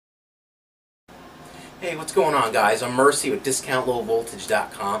Hey, what's going on, guys? I'm Mercy with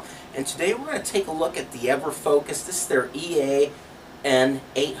DiscountLowVoltage.com, and today we're going to take a look at the Everfocus. This is their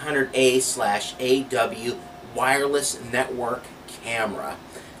EAN800AW wireless network camera.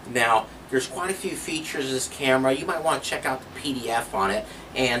 Now, there's quite a few features of this camera. You might want to check out the PDF on it,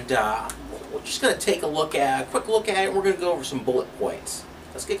 and we're just going to take a quick look at it, and we're going to go over some bullet points.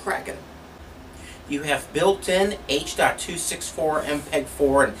 Let's get cracking. You have built-in H.264,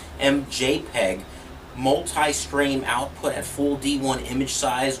 MPEG-4, and MJPEG multi-stream output at full D1 image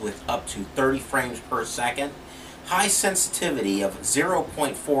size with up to 30 frames per second, high sensitivity of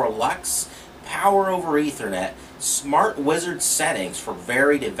 0.4 lux, power over Ethernet, smart wizard settings for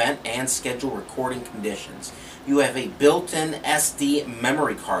varied event and schedule recording conditions. You have a built-in SD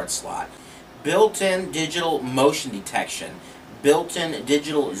memory card slot, built-in digital motion detection, built-in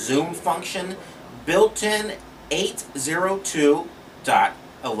digital zoom function, built-in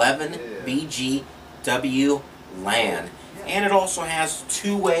 802.11bg WLAN, and it also has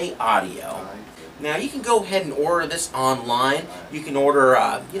two-way audio. Now you can go ahead and order this online. You can order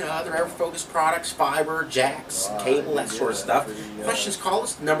other Everfocus products, fiber, jacks, cable, that sort of stuff. Questions, call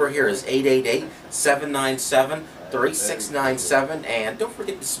us. The number here is 888-797-3697, and don't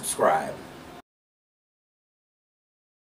forget to subscribe.